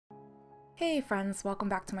Hey friends, welcome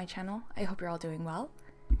back to my channel. I hope you're all doing well.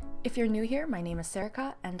 If you're new here, my name is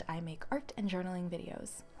Sarica and I make art and journaling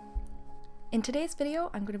videos. In today's video,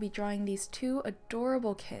 I'm going to be drawing these two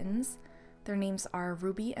adorable kittens. Their names are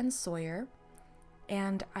Ruby and Sawyer,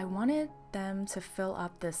 and I wanted them to fill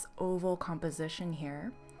up this oval composition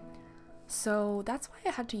here. So that's why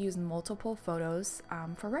I had to use multiple photos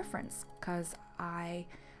for reference, because I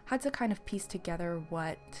had to kind of piece together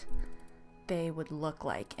what they would look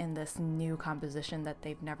like in this new composition that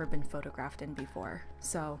they've never been photographed in before.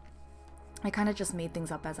 So I kind of just made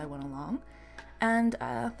things up as I went along, and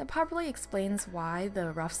that probably explains why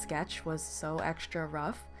the rough sketch was so extra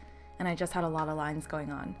rough and I just had a lot of lines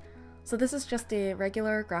going on. So this is just a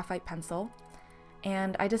regular graphite pencil,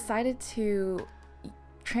 and I decided to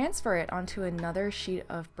transfer it onto another sheet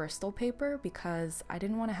of Bristol paper because I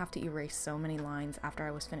didn't want to have to erase so many lines after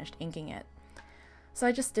I was finished inking it. So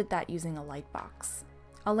I just did that using a light box.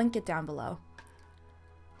 I'll link it down below.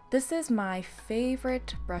 This is my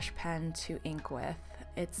favorite brush pen to ink with.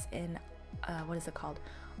 It's in, what is it called?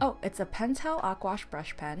 Oh, it's a Pentel Aquash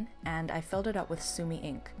brush pen, and I filled it up with Sumi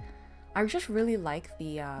ink. I just really like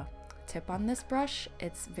the tip on this brush.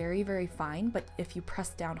 It's very, very fine, but if you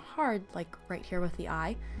press down hard, like right here with the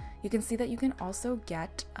eye, you can see that you can also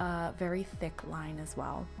get a very thick line as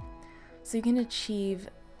well. So you can achieve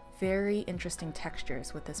very interesting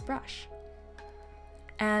textures with this brush.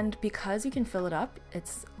 And because you can fill it up,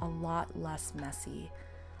 it's a lot less messy.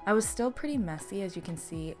 I was still pretty messy, as you can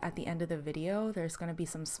see at the end of the video. There's going to be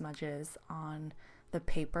some smudges on the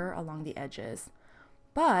paper along the edges.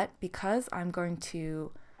 But because I'm going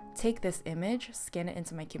to take this image, scan it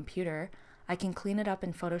into my computer, I can clean it up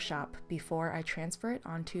in Photoshop before I transfer it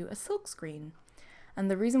onto a silk screen. And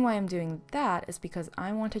the reason why I'm doing that is because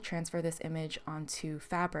I want to transfer this image onto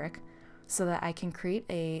fabric so that I can create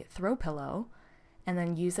a throw pillow and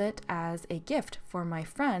then use it as a gift for my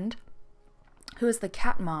friend who is the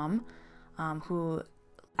cat mom, who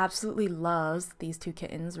absolutely loves these two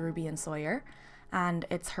kittens, Ruby and Sawyer, and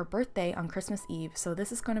it's her birthday on Christmas Eve, so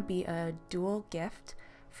this is going to be a dual gift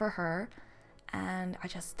for her, and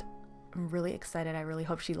I'm really excited. I really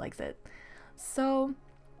hope she likes it. So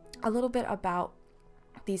a little bit about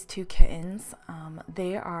these two kittens.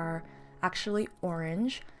 They are actually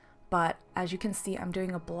orange, but as you can see, I'm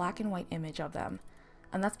doing a black and white image of them,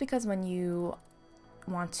 and that's because when you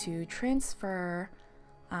want to transfer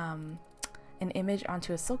an image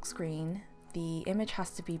onto a silk screen, the image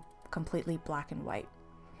has to be completely black and white.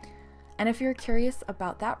 And if you're curious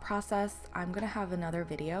about that process, I'm gonna have another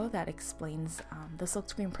video that explains the silk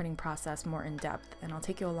screen printing process more in depth, and I'll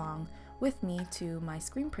take you along with me to my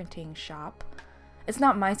screen printing shop. It's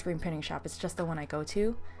not my screen printing shop, it's just the one I go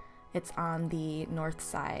to. It's on the north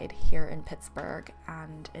side here in Pittsburgh,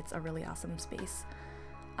 and it's a really awesome space.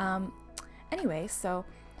 Anyway, so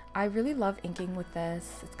I really love inking with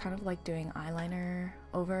this. It's kind of like doing eyeliner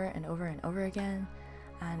over and over and over again,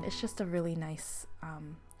 and it's just a really nice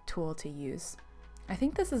tool to use. I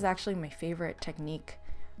think this is actually my favorite technique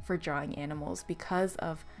for drawing animals because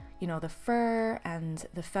of, you know, the fur and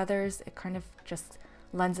the feathers. It kind of just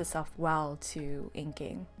lends itself well to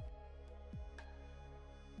inking.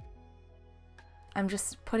 I'm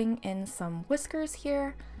just putting in some whiskers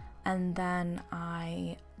here, and then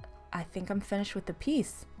I think I'm finished with the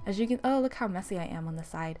piece. As you can, oh, look how messy I am on the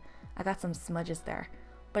side. I got some smudges there,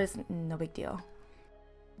 but it's no big deal.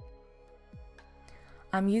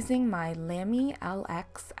 I'm using my Lamy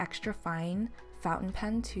LX Extra Fine fountain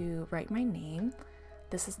pen to write my name.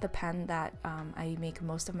 This is the pen that I make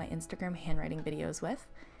most of my Instagram handwriting videos with.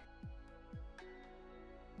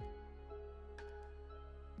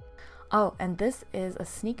 Oh, and this is a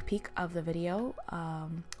sneak peek of the video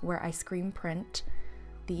where I screen print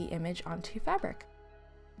the image onto fabric.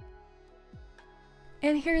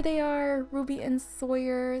 And here they are, Ruby and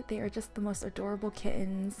Sawyer. They are just the most adorable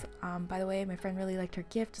kittens. By the way, my friend really liked her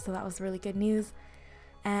gift, so that was really good news.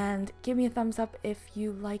 And give me a thumbs up if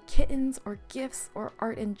you like kittens or gifts or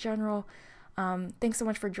art in general. Thanks so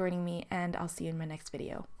much for joining me, and I'll see you in my next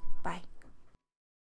video. Bye.